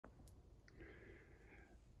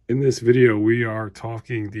In this video, we are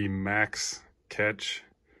talking the Max Catch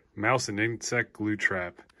mouse and insect glue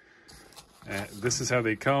trap. This is how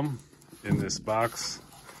they come in this box.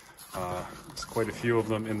 There's quite a few of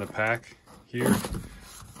them in the pack here.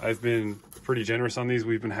 I've been pretty generous on these.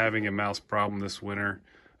 We've been having a mouse problem this winter.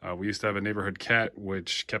 We used to have a neighborhood cat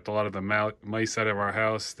which kept a lot of the mice out of our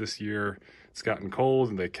house. This year it's gotten cold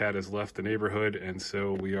and the cat has left the neighborhood, and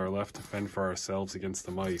so we are left to fend for ourselves against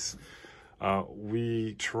the mice.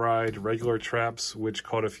 We tried regular traps, which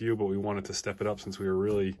caught a few, but we wanted to step it up since we were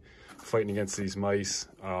really fighting against these mice.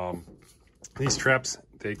 These traps,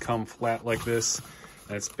 they come flat like this,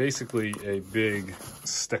 and it's basically a big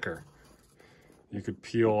sticker. You could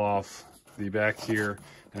peel off the back here,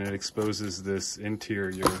 and it exposes this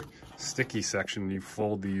interior sticky section. You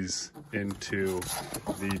fold these into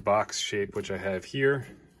the box shape, which I have here,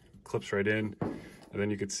 clips right in, and then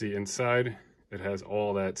you could see inside it has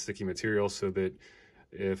all that sticky material so that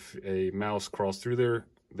if a mouse crawls through there,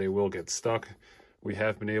 they will get stuck. We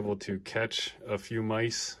have been able to catch a few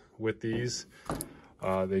mice with these.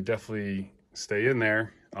 They definitely stay in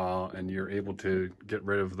there, and you're able to get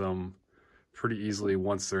rid of them pretty easily.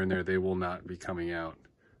 Once they're in there, they will not be coming out.